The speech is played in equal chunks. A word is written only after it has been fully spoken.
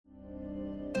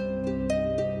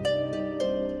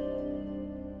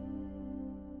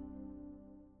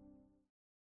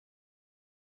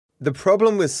The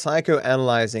problem with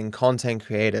psychoanalyzing content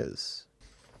creators.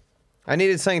 I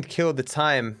needed something to kill the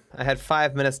time. I had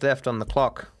 5 minutes left on the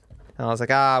clock. And I was like,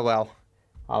 well,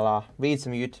 I'll read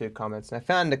some YouTube comments. And I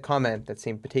found a comment that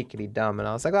seemed particularly dumb. And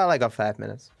I was like, well, I got 5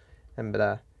 minutes.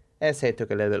 But essay took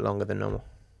a little bit longer than normal.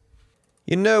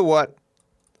 You know what?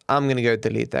 I'm going to go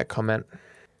delete that comment.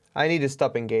 I need to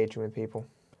stop engaging with people.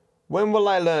 When will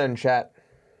I learn, chat?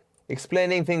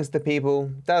 Explaining things to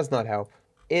people does not help.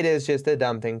 It is just a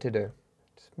dumb thing to do.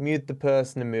 Just mute the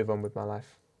person and move on with my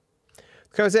life.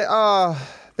 Because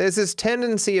there's this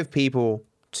tendency of people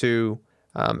to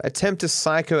attempt to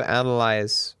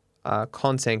psychoanalyze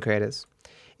content creators.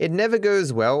 It never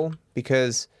goes well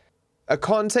because a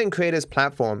content creator's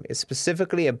platform is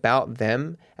specifically about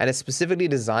them and is specifically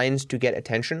designed to get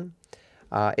attention.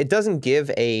 It doesn't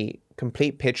give a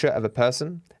complete picture of a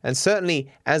person. And certainly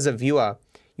as a viewer,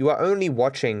 you are only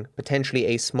watching potentially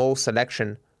a small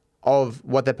selection of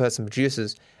what that person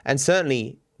produces. And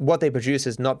certainly what they produce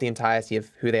is not the entirety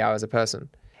of who they are as a person.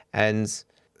 And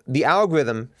the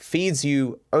algorithm feeds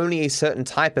you only a certain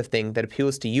type of thing that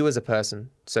appeals to you as a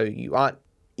person. So you aren't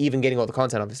even getting all the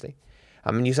content, obviously.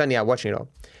 And you certainly aren't watching it all.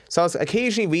 So I'll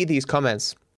occasionally read these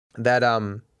comments that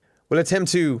will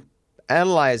attempt to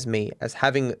analyze me as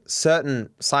having certain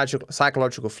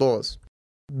psychological flaws.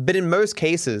 But in most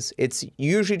cases, it's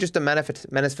usually just a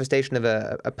manifestation of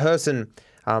a person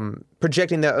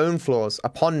projecting their own flaws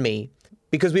upon me,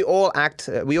 because we all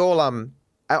on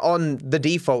the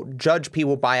default judge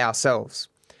people by ourselves.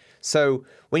 So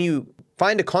when you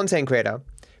find a content creator,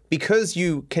 because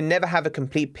you can never have a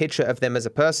complete picture of them as a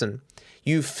person,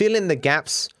 you fill in the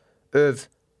gaps of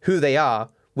who they are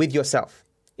with yourself,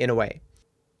 in a way.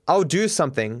 I'll do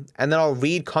something and then I'll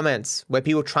read comments where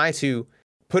people try to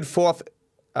put forth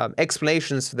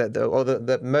explanations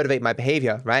that motivate my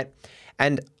behavior, right?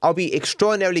 And I'll be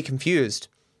extraordinarily confused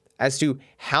as to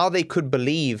how they could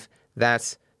believe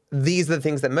that these are the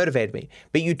things that motivated me.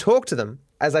 But you talk to them,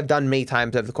 as I've done many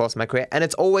times over the course of my career, and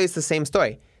it's always the same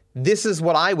story. This is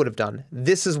what I would have done.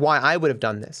 This is why I would have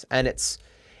done this. And it's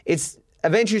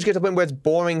eventually you get to the point where it's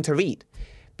boring to read,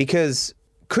 because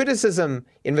criticism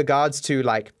in regards to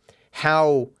like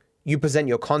how you present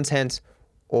your content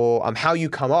or how you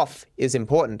come off is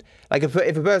important. Like if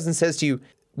a person says to you,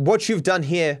 what you've done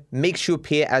here makes you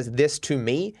appear as this to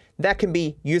me, that can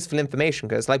be useful information,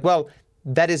 because like, well,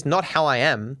 that is not how I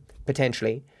am,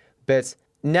 potentially. But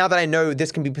now that I know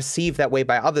this can be perceived that way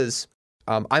by others,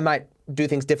 I might do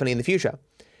things differently in the future.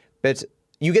 But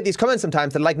you get these comments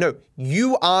sometimes that are like, no,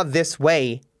 you are this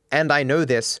way, and I know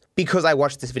this because I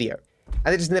watched this video.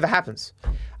 And it just never happens.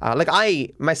 Like I,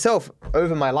 myself,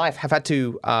 over my life, have had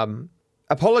to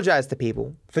apologize to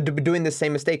people for doing the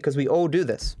same mistake, because we all do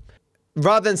this.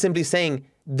 Rather than simply saying,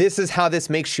 this is how this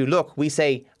makes you look, we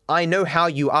say, I know how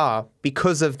you are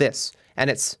because of this. And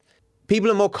it's,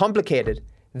 people are more complicated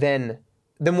than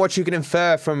what you can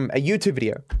infer from a YouTube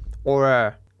video or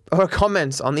a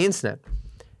comment on the internet.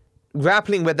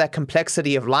 Grappling with that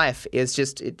complexity of life is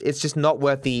it's just not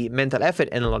worth the mental effort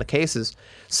in a lot of cases.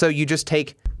 So you just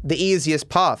take the easiest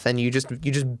path and you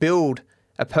just build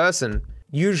a person,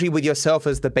 usually with yourself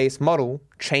as the base model,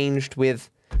 changed with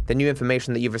the new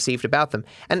information that you've received about them.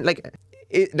 And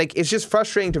it's just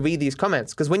frustrating to read these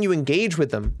comments, because when you engage with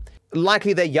them,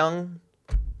 likely they're young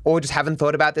or just haven't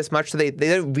thought about this much, so they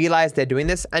don't realize they're doing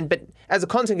this. But as a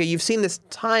content creator, you've seen this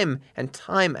time and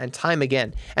time and time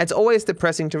again, and it's always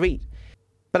depressing to read.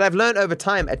 But I've learned over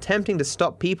time, attempting to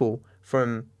stop people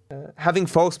from having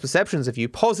false perceptions of you,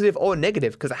 positive or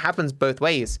negative, because it happens both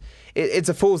ways, it's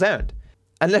a fool's errand.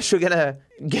 Unless you're going to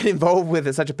get involved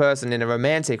with such a person in a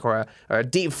romantic or a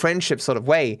deep friendship sort of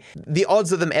way, the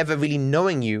odds of them ever really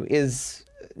knowing you is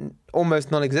almost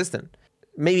non-existent.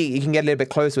 Maybe you can get a little bit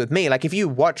closer with me. Like if you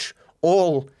watch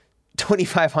all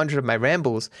 2,500 of my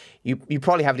rambles, you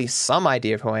probably have at least some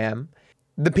idea of who I am.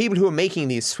 The people who are making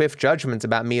these swift judgments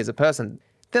about me as a person,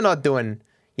 they're not doing,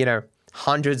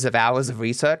 hundreds of hours of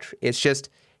research. It's just,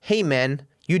 hey man,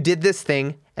 you did this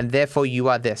thing and therefore you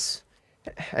are this.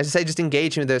 As I say, just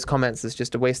engaging with those comments is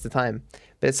just a waste of time.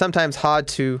 But it's sometimes hard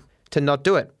to not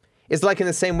do it. It's like in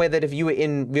the same way that if you were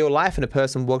in real life and a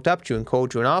person walked up to you and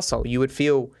called you an arsehole, you would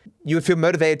feel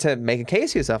motivated to make a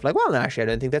case for yourself. Like, well, no, actually, I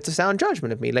don't think that's a sound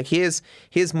judgment of me. Like, here's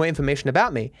more information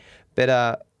about me.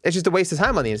 But it's just a waste of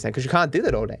time on the internet, because you can't do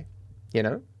that all day,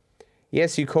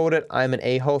 Yes, you called it, I'm an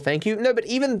a-hole, thank you. No, but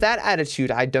even that attitude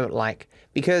I don't like,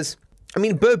 because,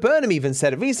 Bo Burnham even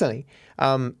said it recently.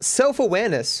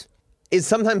 Self-awareness is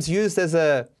sometimes used as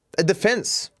a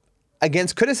defense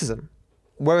against criticism.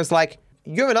 Whereas, like,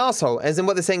 you're an asshole, as in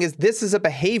what they're saying is this is a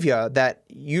behavior that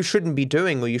you shouldn't be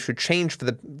doing, or you should change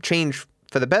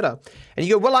for the better. And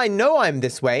you go, well, I know I'm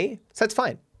this way, so that's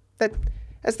fine.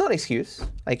 That's not an excuse.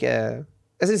 Like,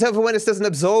 as in self-awareness doesn't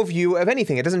absolve you of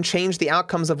anything. It doesn't change the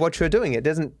outcomes of what you're doing. It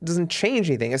doesn't change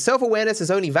anything. Self-awareness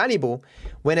is only valuable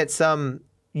when it's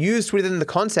used within the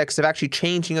context of actually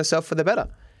changing yourself for the better.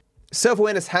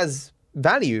 Self-awareness has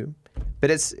value,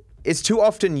 but it's too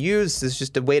often used as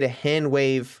just a way to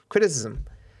hand-wave criticism.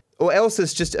 Or else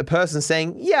it's just a person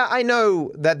saying, yeah, I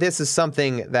know that this is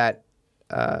something that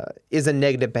is a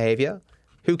negative behavior.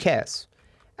 Who cares?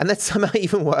 And that's somehow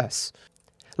even worse.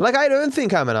 Like, I don't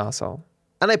think I'm an asshole.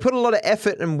 And I put a lot of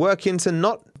effort and work into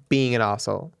not being an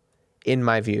asshole, in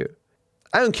my view.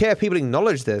 I don't care if people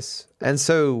acknowledge this. And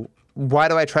so why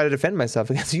do I try to defend myself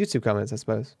against YouTube comments, I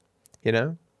suppose? You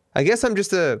know? I guess I'm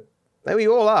just like we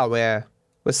all are,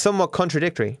 we're somewhat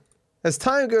contradictory. As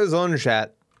time goes on,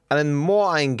 chat, and the more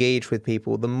I engage with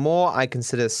people, the more I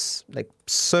consider like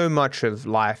so much of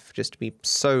life just to be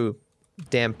so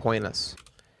damn pointless.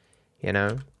 You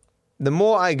know? The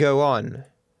more I go on,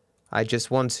 I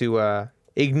just want to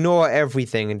ignore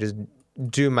everything and just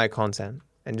do my content.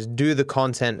 And just do the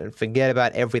content and forget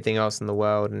about everything else in the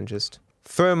world and just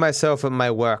throw myself at my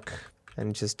work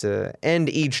and just end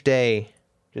each day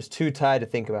just too tired to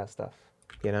think about stuff,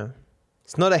 you know?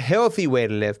 It's not a healthy way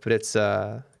to live, but it's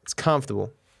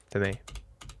comfortable for me.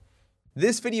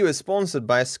 This video is sponsored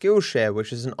by Skillshare,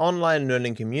 which is an online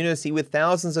learning community with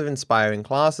thousands of inspiring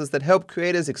classes that help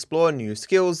creators explore new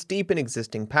skills, deepen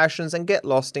existing passions, and get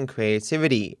lost in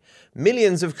creativity.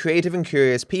 Millions of creative and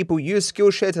curious people use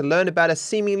Skillshare to learn about a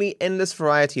seemingly endless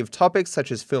variety of topics such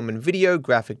as film and video,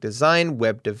 graphic design,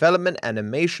 web development,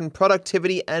 animation,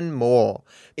 productivity, and more.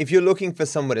 If you're looking for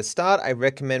somewhere to start, I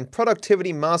recommend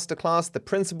Productivity Masterclass, The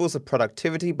Principles of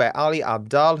Productivity by Ali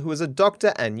Abdaal, who is a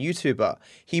doctor and YouTuber.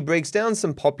 He breaks down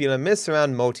some popular myths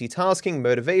around multitasking,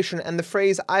 motivation, and the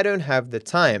phrase, I don't have the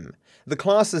time. The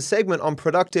class's segment on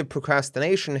productive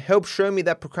procrastination helps show me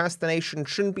that procrastination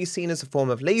shouldn't be seen as a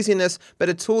form of laziness, but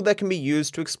a tool that can be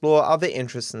used to explore other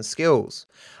interests and skills.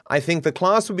 I think the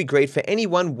class would be great for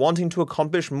anyone wanting to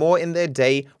accomplish more in their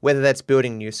day, whether that's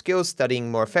building new skills,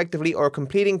 studying more effectively, or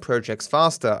completing projects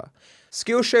faster.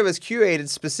 Skillshare is curated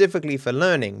specifically for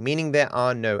learning, meaning there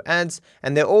are no ads,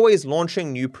 and they're always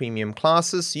launching new premium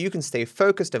classes so you can stay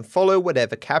focused and follow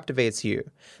whatever captivates you.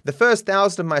 The first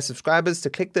 1,000 of my subscribers to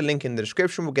click the link in the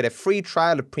description will get a free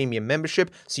trial of premium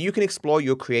membership so you can explore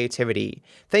your creativity.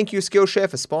 Thank you Skillshare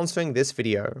for sponsoring this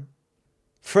video.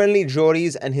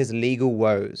 Friendlyjordies and his legal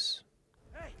woes.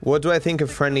 What do I think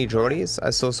of Friendlyjordies?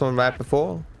 I saw someone right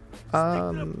before.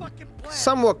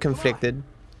 Somewhat conflicted.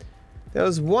 There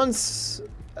was once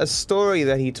a story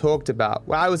that he talked about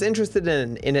where I was interested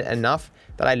in it enough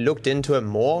that I looked into it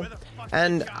more.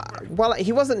 And while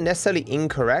he wasn't necessarily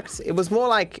incorrect, it was more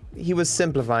like he was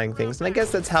simplifying things. And I guess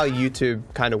that's how YouTube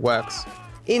kind of works.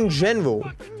 In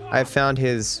general, I found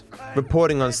his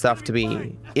reporting on stuff to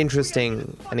be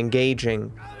interesting and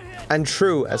engaging and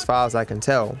true as far as I can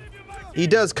tell. He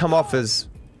does come off as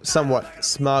somewhat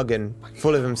smug and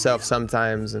full of himself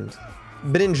sometimes,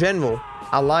 but in general,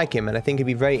 I like him, and I think it'd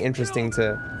be very interesting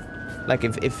to, like,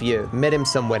 if you met him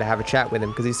somewhere, to have a chat with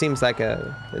him, because he seems like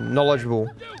a knowledgeable,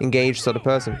 engaged sort of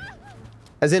person.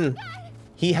 As in,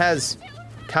 he has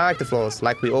character flaws,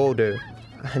 like we all do,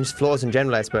 and just flaws in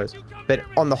general, I suppose. But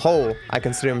on the whole, I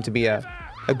consider him to be a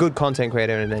good content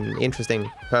creator and an interesting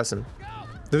person.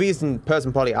 The reason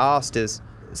person probably asked is,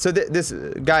 so this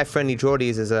guy,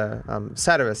 Friendlyjordies, is a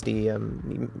satirist. He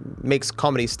makes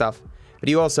comedy stuff, but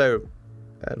he also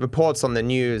reports on the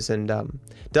news and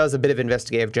does a bit of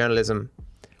investigative journalism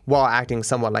while acting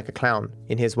somewhat like a clown,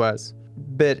 in his words.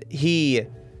 But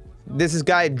this is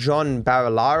guy John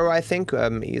Barilaro, I think.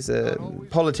 He's a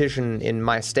politician in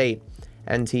my state,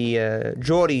 and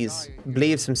Jordies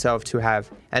believes himself to have,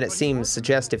 and it seems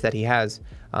suggestive that he has,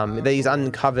 that he's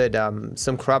uncovered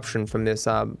some corruption from this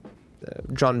John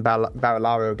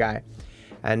Barilaro guy.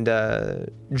 And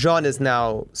John has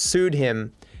now sued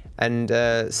him and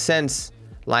sent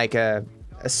like a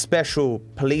special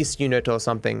police unit or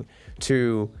something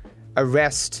to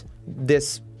arrest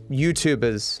this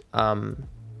YouTuber's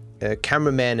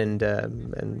cameraman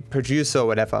and producer or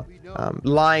whatever,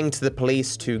 lying to the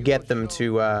police to get them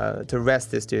to arrest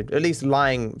this dude, at least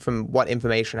lying from what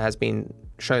information has been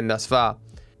shown thus far.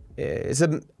 It's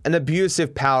an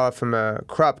abusive power from a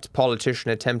corrupt politician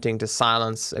attempting to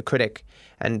silence a critic.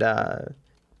 And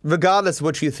regardless of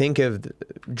what you think of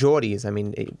Jordies, I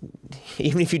mean,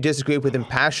 even if you disagree with him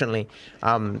passionately,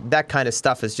 that kind of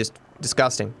stuff is just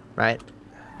disgusting, right?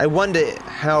 I wonder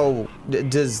how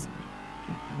does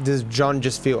John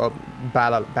just feel,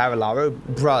 Barilaro?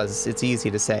 Bruz, it's easy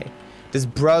to say. Does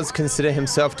Bruz consider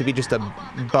himself to be just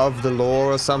above the law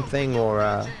or something?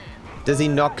 Or does he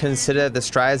not consider the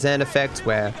Streisand effect,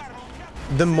 where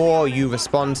the more you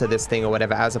respond to this thing or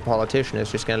whatever as a politician,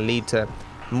 it's just going to lead to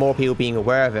more people being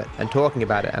aware of it and talking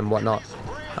about it and whatnot.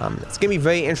 It's going to be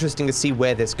very interesting to see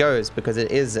where this goes, because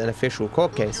it is an official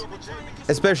court case.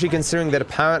 Especially considering that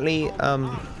apparently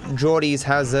Jordies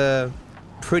has a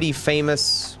pretty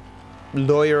famous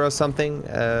lawyer or something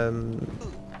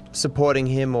supporting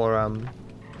him or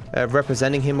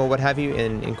representing him or what have you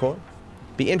in court.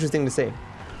 Be interesting to see.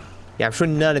 Yeah, I'm sure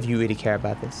none of you really care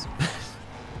about this.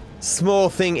 Small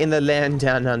thing in the land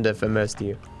down under for most of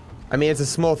you. I mean, it's a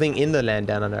small thing in the land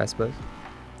down under, I suppose.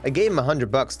 I gave him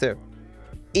 $100 too.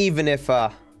 Even if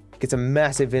gets a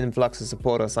massive influx of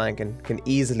support or something, can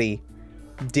easily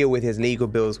deal with his legal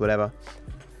bills, whatever.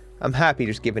 I'm happy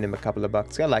just giving him a couple of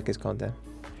bucks. I like his content.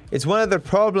 It's one of the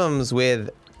problems with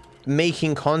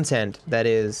making content that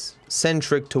is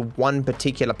centric to one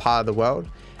particular part of the world,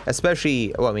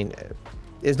 especially, well, I mean,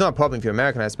 it's not a problem if you're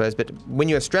American, I suppose, but when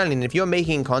you're Australian, if you're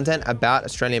making content about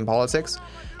Australian politics,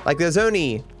 like there's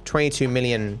only 22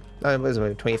 million, what is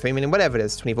it, 23 million, whatever it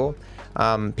is, 24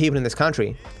 people in this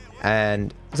country.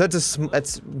 And so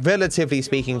it's relatively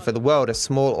speaking for the world, a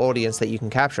small audience that you can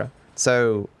capture.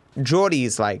 So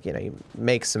Jordy's like, you know, he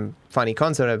makes some funny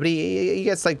content, but he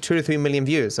gets like 2 to 3 million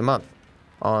views a month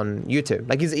on YouTube.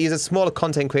 Like he's a smaller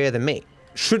content creator than me.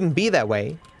 Shouldn't be that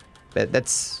way, but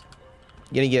that's,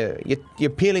 you know, you're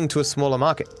appealing to a smaller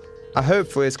market. I hope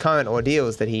for his current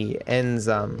ordeals that he ends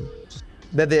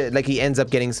he ends up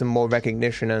getting some more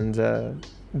recognition and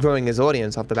growing his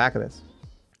audience off the back of this.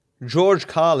 George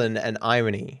Carlin and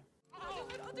irony.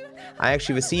 I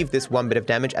actually received this one bit of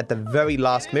damage at the very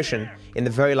last mission in the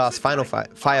very last final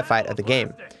firefight of the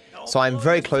game. So I'm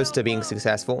very close to being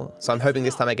successful. So I'm hoping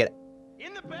this time I get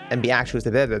and be actual with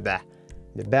the blah.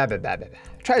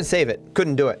 Tried to save it,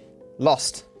 couldn't do it.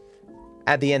 Lost.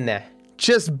 At the end there.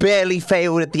 Just barely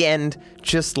failed at the end,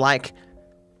 just like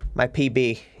my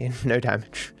PB in no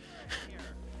damage.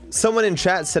 Someone in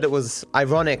chat said it was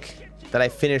ironic that I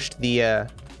finished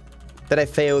that I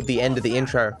failed the end of the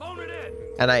intro,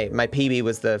 and my PB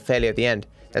was the failure at the end.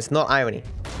 That's not irony.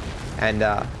 And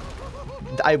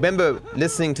I remember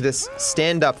listening to this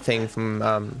stand-up thing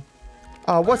from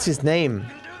what's his name?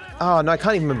 Oh no, I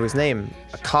can't even remember his name.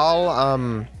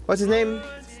 Carl, what's his name?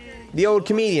 The old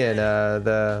comedian.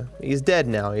 He's dead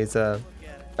now. He's a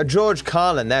George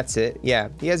Carlin. That's it. Yeah,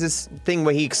 he has this thing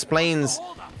where he explains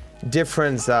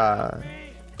different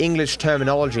English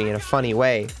terminology in a funny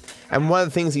way. And one of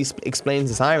the things he explains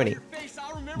is irony,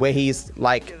 where he's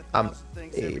like,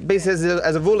 basically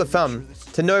as a rule of thumb,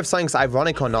 to know if something's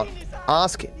ironic or not,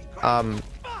 ask,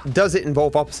 does it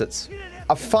involve opposites?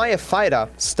 A firefighter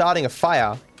starting a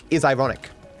fire is ironic,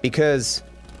 because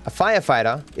a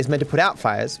firefighter is meant to put out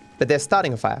fires, but they're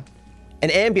starting a fire. An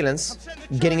ambulance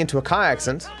getting into a car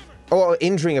accident or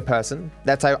injuring a person,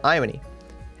 that's irony.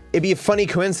 It'd be a funny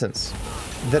coincidence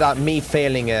that me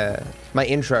failing my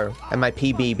intro and my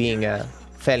PB being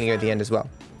failing at the end as well.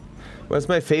 What's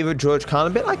my favorite George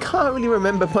Carlin bit? I can't really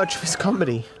remember much of his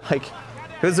comedy. Like,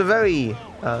 he was a very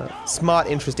smart,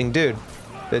 interesting dude.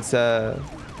 But I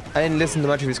didn't listen to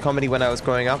much of his comedy when I was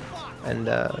growing up. And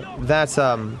that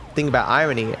thing about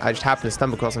irony, I just happened to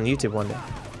stumble across on YouTube one day.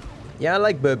 Yeah, I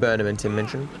like Bo Burnham and Tim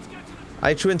Minchin.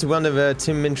 I tuned into one of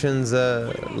Tim Minchin's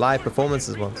live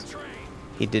performances once.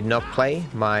 He did not play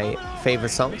my favorite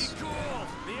songs.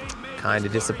 Kinda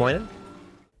disappointed.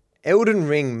 Elden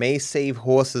Ring may save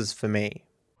horses for me.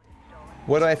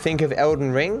 What do I think of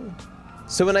Elden Ring?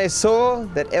 So when I saw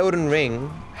that Elden Ring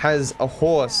has a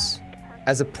horse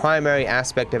as a primary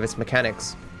aspect of its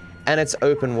mechanics, and its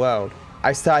open world,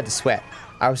 I started to sweat.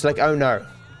 I was like, oh no,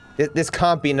 this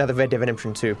can't be another Red Dead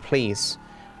Redemption 2, please.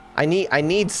 I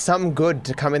need some good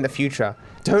to come in the future.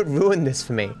 Don't ruin this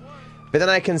for me. But then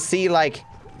I can see like,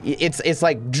 it's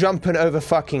like jumping over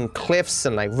fucking cliffs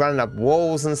and like running up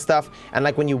walls and stuff. And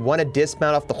like when you want to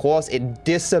dismount off the horse, it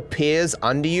disappears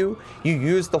under you. You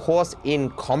use the horse in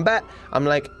combat. I'm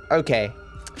like, okay,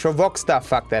 sure, Rockstar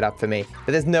fucked that up for me,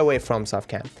 but there's no way FromSoft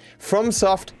can.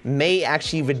 FromSoft may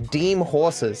actually redeem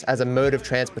horses as a mode of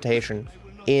transportation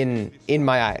in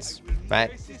my eyes,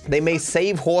 right? They may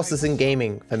save horses in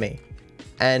gaming for me.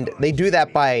 And they do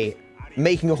that by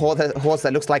making a horse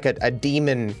that looks like a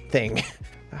demon thing.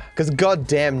 Because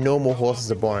goddamn normal horses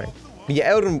are boring. But yeah,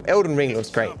 Elden Ring looks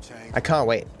great. I can't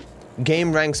wait.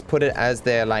 Game Ranks put it as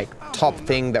their like top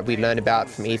thing that we learned about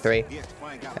from E3.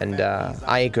 And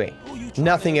I agree.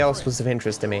 Nothing else was of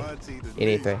interest to me in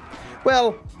E3.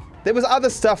 Well, There was other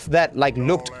stuff that like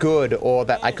looked good or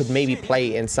that I could maybe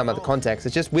play in some other context.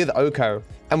 It's just with Oko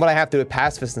and what I have to do with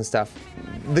pacifists and stuff.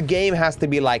 The game has to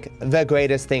be like the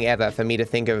greatest thing ever for me to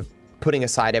think of putting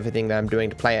aside everything that I'm doing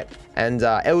to play it. And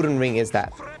Elden Ring is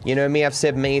that. You know me, I've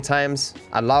said many times,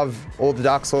 I love all the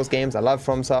Dark Souls games. I love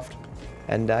FromSoft.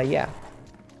 And yeah,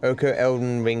 Oko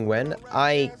Elden Ring when?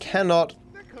 I can't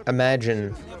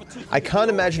imagine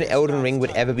Elden Ring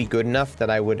would ever be good enough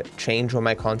that I would change all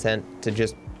my content to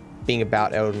just being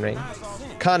about Elden Ring.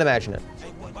 Can't imagine it.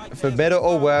 For better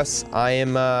or worse, I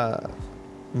am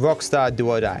Rockstar do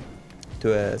or die.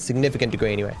 To a significant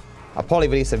degree anyway. I'll probably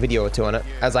release a video or two on it,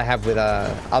 as I have with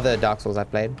other Dark Souls I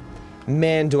played.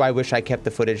 Man, do I wish I kept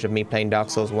the footage of me playing Dark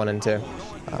Souls 1 and 2.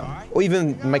 Or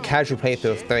even my casual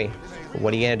playthrough of 3. But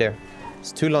what are you gonna do?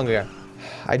 It's too long ago.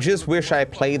 I just wish I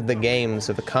played the games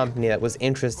of a company that was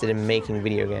interested in making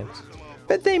video games.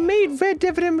 But they made Red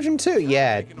Dead Redemption 2.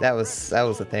 Yeah, that was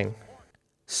the thing.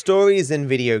 Stories in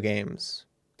video games.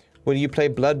 Will you play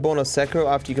Bloodborne or Sekiro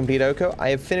after you complete Oko? I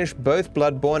have finished both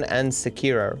Bloodborne and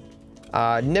Sekiro.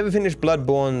 Never finished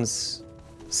Bloodborne's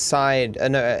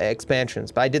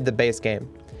expansions, but I did the base game.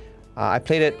 I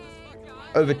played it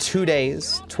over 2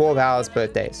 days, 12 hours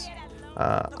both days.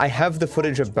 I have the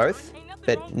footage of both,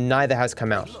 but neither has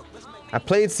come out. I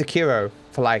played Sekiro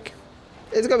for like,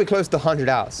 it's gonna be close to 100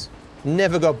 hours.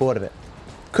 Never got bored of it.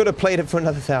 Could have played it for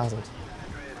another 1,000.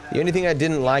 The only thing I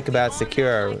didn't like about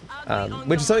Sekiro,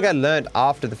 which is something I learned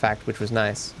after the fact, which was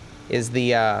nice, is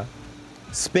the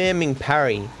spamming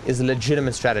parry is a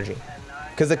legitimate strategy.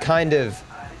 Because it kind of,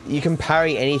 you can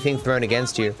parry anything thrown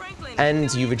against you,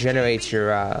 and you regenerate your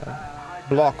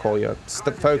block or your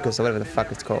focus or whatever the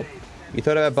fuck it's called. You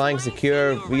thought about buying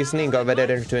Sekiro recently and got Red Dead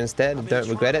Redemption 2 instead? Don't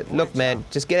regret it? Look man,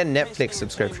 just get a Netflix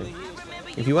subscription.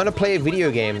 If you want to play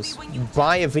video games,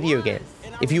 buy a video game.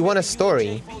 If you want a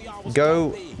story,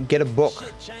 go get a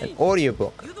book, an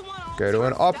audiobook. Go to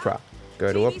an opera,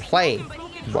 go to a play,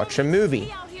 watch a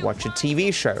movie, watch a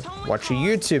TV show, watch a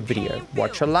YouTube video,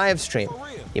 watch a live stream.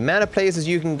 The amount of places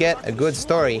you can get a good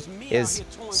story is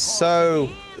so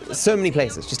many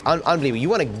places, just unbelievable. You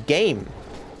want a game,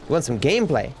 you want some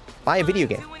gameplay, buy a video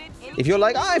game. If you're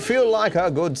like, I feel like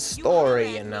a good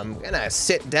story and I'm gonna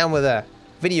sit down with a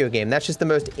video game, that's just the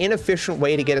most inefficient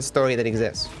way to get a story that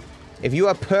exists. If you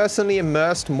are personally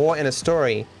immersed more in a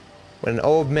story, when an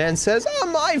old man says,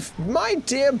 oh my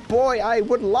dear boy, I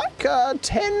would like 10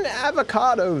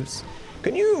 avocados.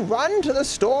 Can you run to the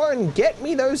store and get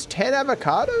me those 10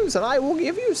 avocados and I will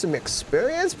give you some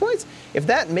experience points? If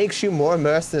that makes you more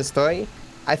immersed in a story,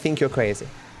 I think you're crazy,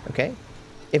 okay?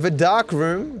 If a dark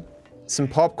room, some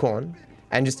popcorn,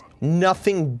 and just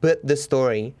nothing but the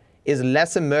story is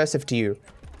less immersive to you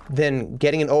than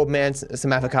getting an old man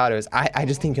some avocados, I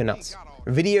just think you're nuts.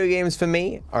 Video games for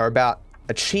me are about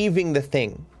achieving the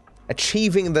thing,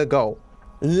 achieving the goal,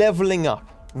 leveling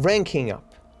up, ranking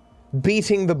up,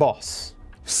 beating the boss,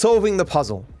 solving the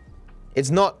puzzle. It's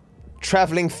not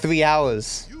traveling 3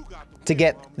 hours to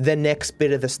get the next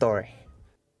bit of the story.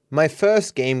 My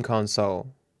first game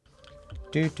console.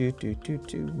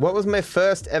 What was my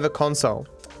first ever console?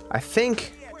 I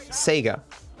think Sega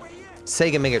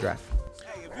Mega Drive.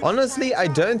 Honestly, I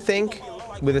don't think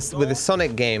with a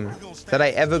Sonic game that I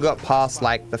ever got past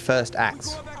like the first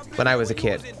acts when I was a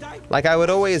kid. Like I would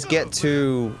always get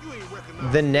to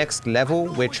the next level,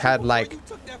 which had like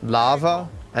lava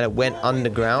and it went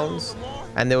underground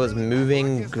and there was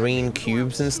moving green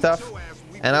cubes and stuff.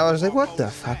 And I was like, what the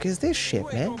fuck is this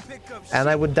shit, man? And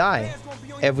I would die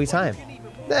every time.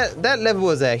 That level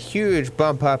was a huge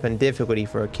bump up in difficulty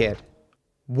for a kid.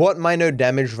 What my no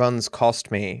damage runs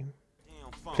cost me.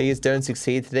 Please don't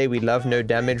succeed today. We love no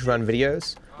damage run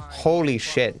videos. Holy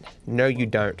shit. No, you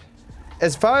don't.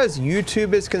 As far as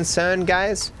YouTube is concerned,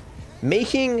 guys,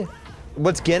 making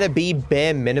what's gonna be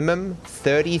bare minimum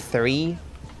 33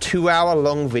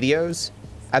 2-hour-long videos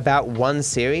about one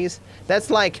series, that's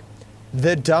like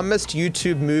the dumbest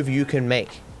YouTube move you can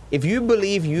make. If you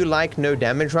believe you like no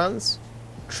damage runs,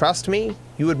 trust me,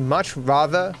 you would much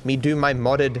rather me do my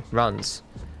modded runs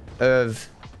of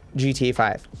GTA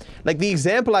 5. Like the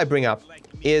example I bring up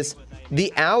is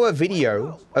the hour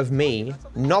video of me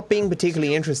not being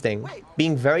particularly interesting,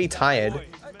 being very tired,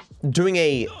 doing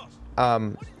a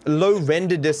low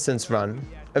render distance run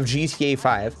of GTA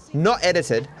 5, not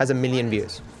edited, has 1 million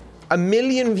views. 1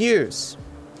 million views.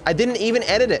 I didn't even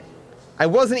edit it. I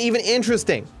wasn't even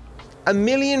interesting. 1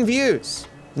 million views.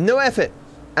 No effort.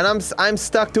 And I'm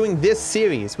stuck doing this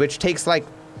series, which takes like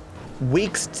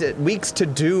weeks to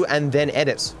do and then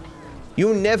edit.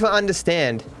 You'll never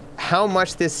understand how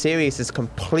much this series has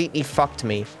completely fucked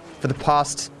me for the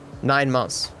past 9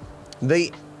 months.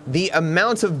 The The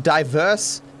amount of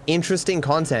diverse, interesting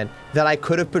content that I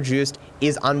could have produced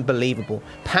is unbelievable.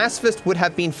 Pacifist would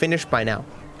have been finished by now.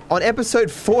 On episode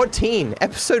 14,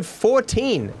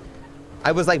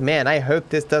 I was like, man, I hope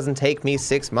this doesn't take me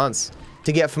 6 months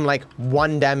to get from like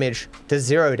 1 damage to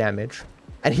 0 damage.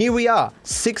 And here we are,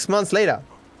 6 months later.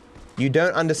 You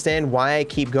don't understand why I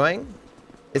keep going?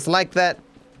 It's like that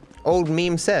old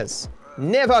meme says,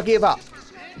 never give up.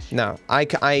 No,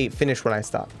 I finish when I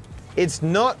start. It's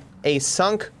not a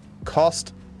sunk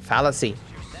cost fallacy.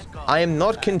 I am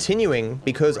not continuing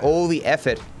because all the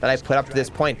effort that I put up to this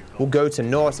point will go to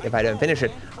naught if I don't finish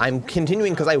it. I'm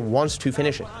continuing because I want to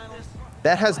finish it.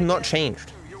 That has not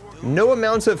changed. No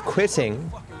amount of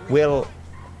quitting will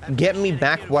get me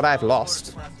back what I've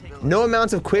lost. No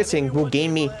amount of quitting will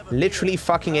gain me literally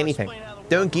fucking anything.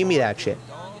 Don't give me that shit.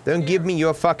 Don't give me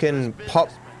your fucking pop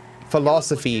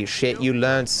philosophy shit you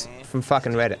learned from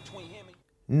fucking Reddit.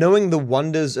 Knowing the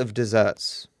wonders of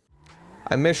desserts.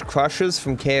 I miss crushers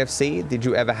from KFC. Did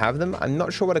you ever have them? I'm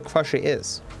not sure what a crusher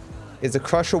is. Is a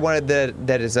crusher one of their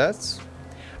desserts?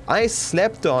 I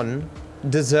slept on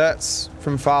desserts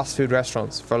from fast food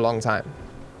restaurants for a long time.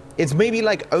 It's maybe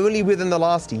like only within the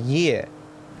last year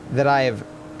that I have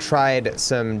tried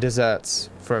some desserts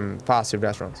from fast food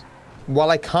restaurants.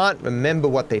 While I can't remember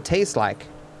what they taste like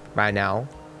right now,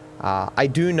 I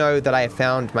do know that I have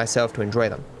found myself to enjoy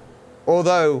them.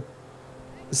 Although,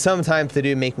 sometimes they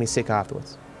do make me sick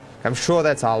afterwards. I'm sure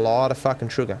that's a lot of fucking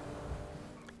sugar.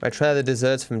 I try the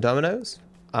desserts from Domino's.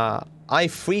 I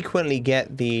frequently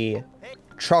get the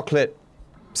chocolate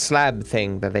slab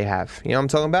thing that they have. You know what I'm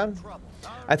talking about?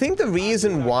 I think the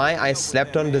reason why I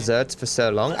slept on desserts for so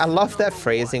long, I love that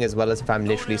phrasing as well as if I'm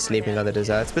literally sleeping on the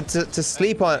desserts, but to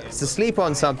sleep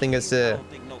on something is to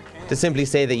simply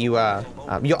say that you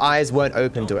your eyes weren't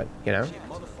open to it, you know?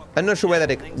 I'm not sure where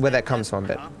that comes from,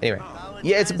 but anyway.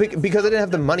 Yeah, it's because I didn't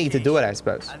have the money to do it, I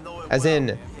suppose. As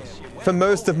in, for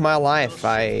most of my life,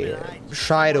 I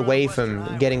shied away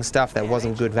from getting stuff that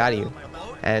wasn't good value.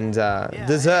 And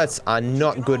desserts are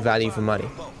not good value for money.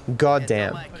 God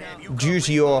damn. Due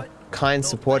to your kind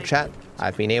support chat,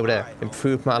 I've been able to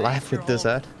improve my life with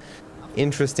dessert.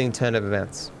 Interesting turn of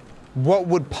events. What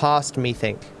would past me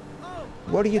think?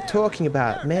 What are you talking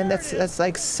about? Man, that's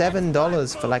like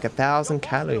 $7 for like 1,000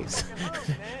 calories.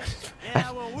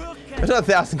 It's not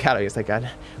 1,000 calories, like that.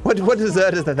 What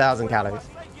dessert is 1,000 calories?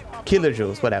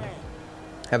 Kilojoules, whatever.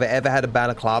 Have I ever had a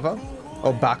balaclava?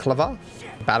 Or baklava?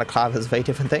 Balaclava is a very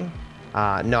different thing.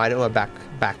 No, I don't know what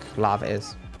baklava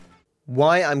is.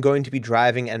 Why I'm going to be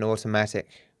driving an automatic.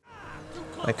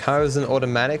 My car is an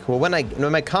automatic. Well,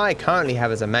 my car I currently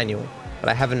have is a manual, but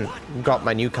I haven't got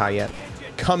my new car yet.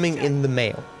 Coming in the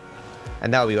mail.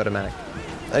 And that will be automatic.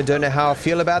 I don't know how I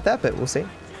feel about that, but we'll see.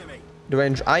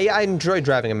 I enjoy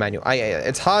driving a manual.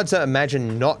 It's hard to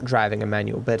imagine not driving a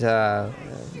manual, but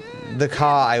the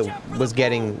car I was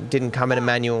getting didn't come in a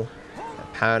manual.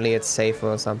 Apparently it's safer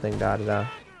or something, da-da-da.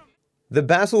 The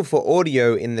battle for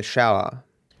audio in the shower.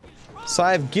 So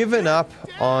I've given up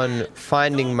on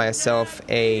finding myself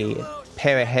a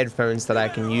pair of headphones that I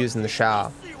can use in the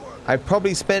shower. I've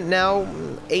probably spent now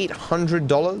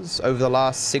 $800 over the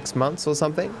last 6 months or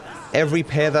something. Every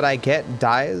pair that I get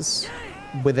dies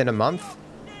within a month.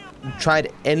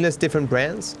 Tried endless different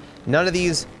brands. None of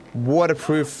these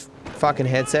waterproof fucking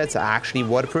headsets are actually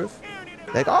waterproof.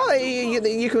 Like, oh,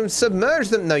 you can submerge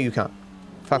them. No, you can't.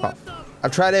 Fuck off.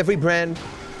 I've tried every brand.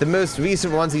 The most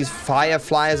recent ones, these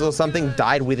Fireflies or something,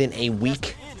 died within a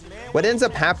week. What ends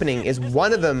up happening is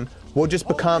one of them will just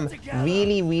become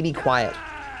really, really quiet.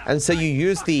 And so you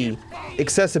use the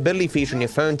accessibility feature on your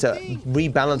phone to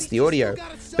rebalance the audio,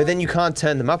 but then you can't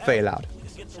turn them up very loud.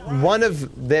 One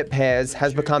of their pairs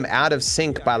has become out of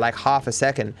sync by like half a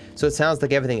second, so it sounds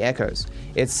like everything echoes.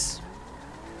 It's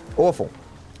awful.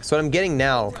 So what I'm getting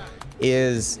now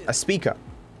is a speaker.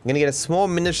 I'm gonna get a small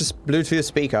miniature Bluetooth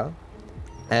speaker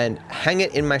and hang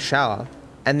it in my shower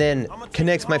and then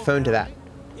connect my phone to that.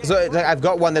 So like, I've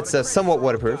got one that's somewhat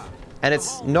waterproof and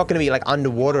it's not gonna be like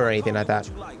underwater or anything like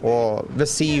that or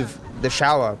receive the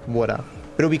shower water,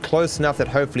 but it'll be close enough that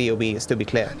hopefully it'll still be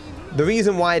clear. The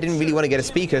reason why I didn't really want to get a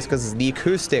speaker is because the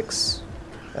acoustics,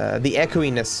 the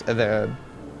echoiness of the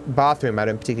bathroom I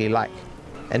don't particularly like.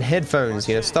 And headphones,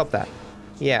 stop that.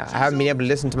 Yeah, I haven't been able to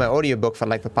listen to my audiobook for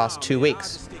like the past 2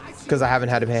 weeks because I haven't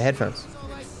had a pair of headphones.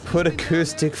 Put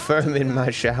acoustic foam in my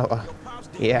shower.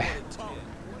 Yeah.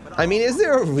 I mean, is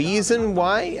there a reason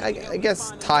why? I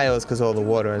guess tiles because all the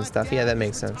water and stuff. Yeah, that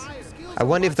makes sense. I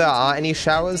wonder if there are any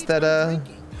showers that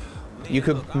you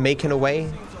could make in a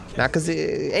way. Now, because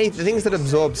things that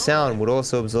absorb sound would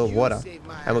also absorb water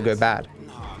and would go bad.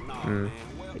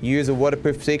 You use a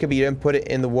waterproof speaker, but you don't put it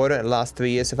in the water and it lasts 3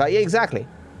 years so far. Yeah, exactly.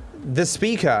 The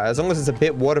speaker, as long as it's a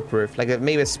bit waterproof, like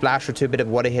maybe a splash or two, a bit of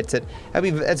water hits it,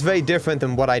 that's very different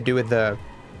than what I do with the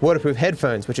waterproof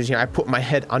headphones, which is, you know, I put my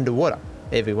head underwater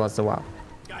every once in a while.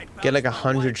 Get like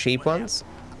 100 cheap ones.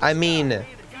 I mean,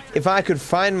 if I could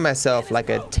find myself like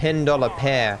a $10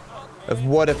 pair of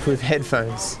waterproof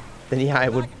headphones, then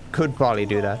yeah, could probably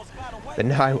do that. But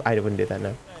no, I wouldn't do that,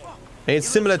 no. And it's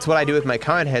similar to what I do with my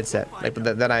current headset, like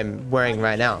that I'm wearing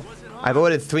right now. I've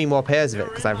ordered 3 more pairs of it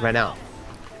because I've run out.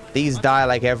 These die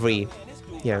like every,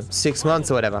 6 months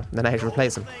or whatever, then I have to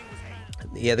replace them.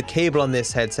 Yeah, the cable on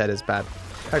this headset is bad.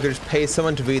 I could just pay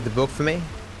someone to read the book for me.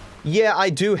 Yeah, I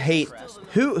do hate...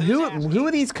 Who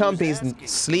are these companies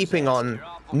sleeping on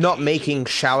not making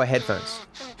shower headphones?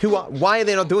 Why are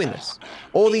they not doing this?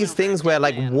 All these things where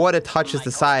like water touches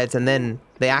the sides and then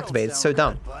they activate, it's so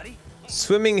dumb.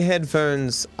 Swimming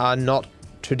headphones are not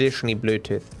traditionally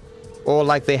Bluetooth. Or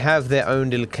like they have their own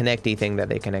little connecty thing that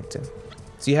they connect to.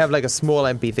 So you have like a small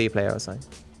MP3 player or something.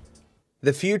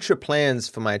 The future plans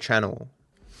for my channel.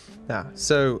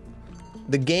 So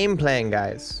the game plan,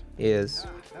 guys, is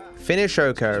finish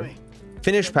Oko,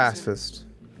 finish Pacifist,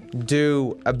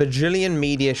 do a bajillion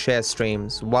media share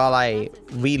streams while I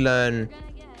relearn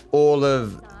all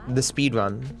of the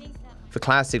speedrun for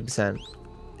Classic Percent,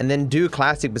 and then do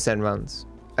Classic Percent runs,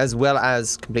 as well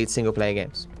as complete single player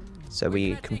games. So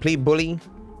we complete Bully,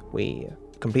 we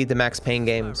complete the Max Payne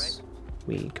games,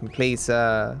 we complete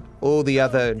all the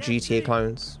other GTA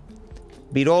clones,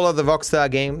 beat all of the Rockstar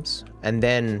games, and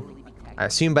then I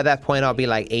assume by that point I'll be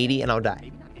like 80 and I'll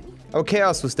die. Oh,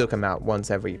 Chaos will still come out once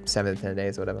every 7 to 10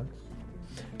 days or whatever.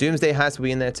 Doomsday Heist will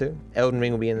be in there too. Elden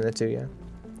Ring will be in there too, yeah.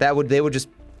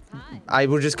 I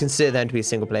would just consider them to be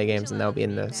single player games and they'll be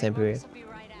in the same period.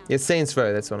 Yeah, Saints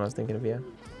Row, that's what I was thinking of, yeah.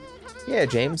 Yeah,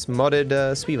 James, modded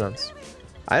speedruns.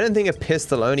 I don't think a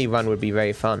pistol-only run would be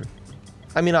very fun.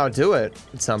 I mean, I'll do it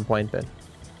at some point, but...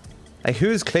 like,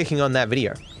 who's clicking on that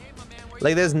video?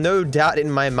 Like, there's no doubt in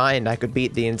my mind I could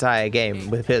beat the entire game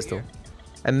with a pistol.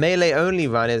 A melee-only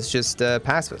run is just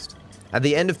Pacifist. At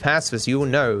the end of Pacifist, you will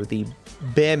know the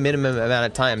bare minimum amount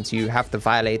of times you have to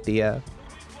violate the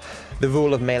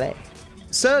rule of melee.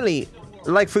 Certainly,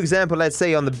 like for example, let's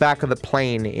say on the back of the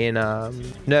plane in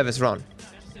Nervous Ron,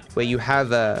 where you have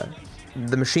the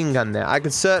machine gun there, I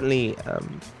could certainly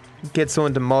get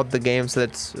someone to mod the game so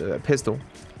that's a pistol.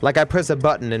 Like I press a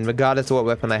button and regardless of what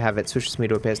weapon I have, it switches me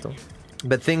to a pistol.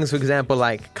 But things, for example,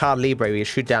 like Card Libre, where you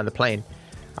shoot down the plane,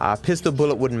 pistol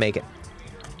bullet wouldn't make it.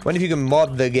 What if you can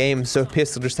mod the game so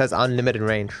pistol just has unlimited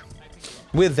range?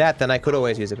 With that, then I could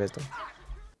always use a pistol.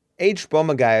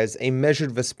 H-Bomber Guys, a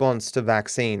measured response to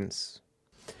vaccines.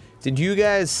 Did you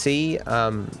guys see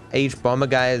H-Bomber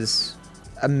Guys,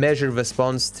 a measured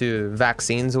response to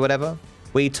vaccines or whatever?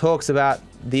 Where he talks about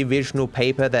the original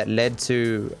paper that led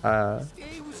to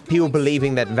people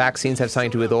believing that vaccines have something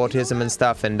to do with autism and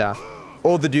stuff, and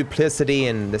all the duplicity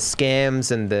and the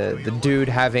scams and the dude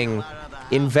having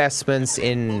investments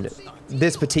in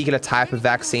this particular type of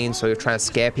vaccine, so you're trying to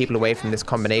scare people away from this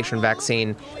combination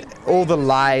vaccine. All the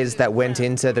lies that went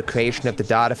into the creation of the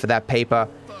data for that paper.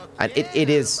 And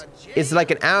it's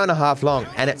like an hour and a half long,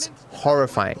 and it's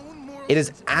horrifying. It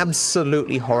is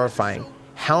absolutely horrifying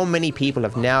how many people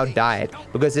have now died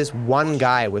because this one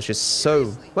guy was just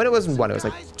so, well, it wasn't one, it was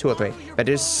like 2 or 3, but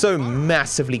it is so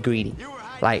massively greedy.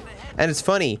 Like, and it's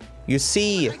funny, you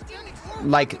see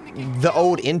like the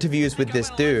old interviews with this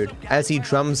dude as he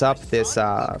drums up this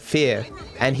fear,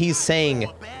 and he's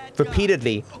saying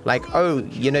repeatedly like, oh,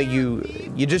 you know, you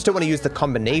just don't want to use the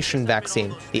combination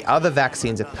vaccine. The other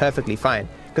vaccines are perfectly fine,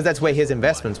 because that's where his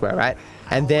investments were, right?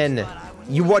 And then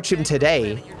you watch him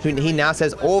today, he now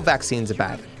says all vaccines are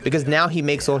bad, because now he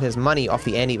makes all his money off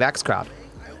the anti-vax crowd.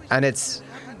 And it's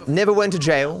never went to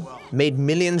jail, made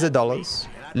millions of dollars,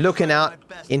 looking out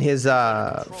in his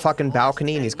fucking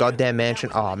balcony in his goddamn mansion.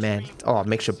 Oh man, oh, it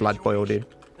makes your blood boil, dude.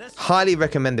 Highly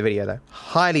recommend the video though,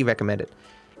 highly recommend it.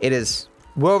 It is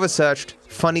well researched,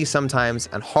 funny sometimes,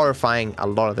 and horrifying a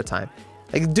lot of the time.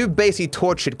 Like, dude basically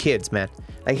tortured kids, man.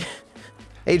 Like,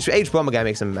 H-Bomber Guy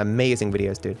makes some amazing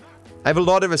videos, dude. I have a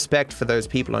lot of respect for those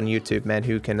people on YouTube, man,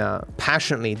 who can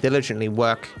passionately, diligently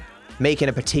work making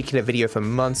a particular video for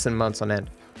months and months on end.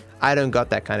 I don't got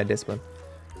that kind of discipline.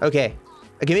 Okay,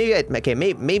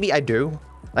 maybe I do.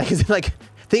 Like, is it like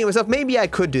thinking to myself, maybe I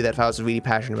could do that if I was really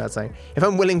passionate about something. If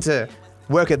I'm willing to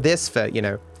work at this for, you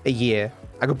know, a year,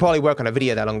 I could probably work on a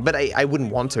video that long, but I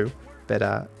wouldn't want to. But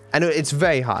I know it's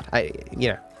very hard.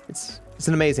 It's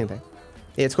an amazing thing.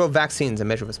 Yeah, it's called Vaccines, a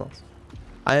Measure of Response.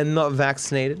 I am not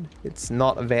vaccinated. It's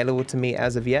not available to me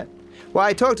as of yet. Well,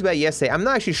 I talked about it yesterday. I'm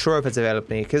not actually sure if it's available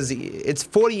to me because it's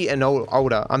 40 and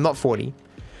older. I'm not 40,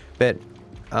 but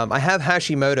I have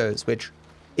Hashimoto's, which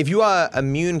if you are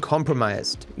immune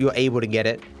compromised, you're able to get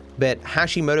it. But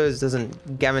Hashimoto's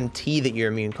doesn't guarantee that you're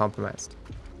immune compromised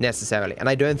necessarily. And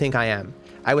I don't think I am.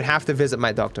 I would have to visit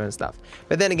my doctor and stuff.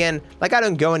 But then again, like I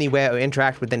don't go anywhere or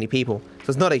interact with any people.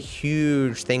 So it's not a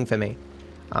huge thing for me.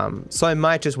 So I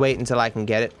might just wait until I can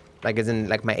get it. Like as in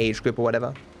like my age group or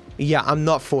whatever. Yeah, I'm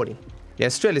not 40. Yeah,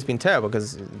 Australia's been terrible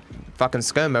because fucking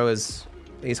ScoMo is,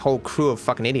 his whole crew of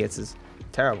fucking idiots is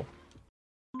terrible.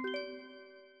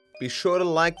 Be sure to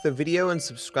like the video and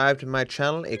subscribe to my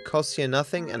channel. It costs you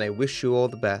nothing and I wish you all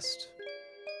the best.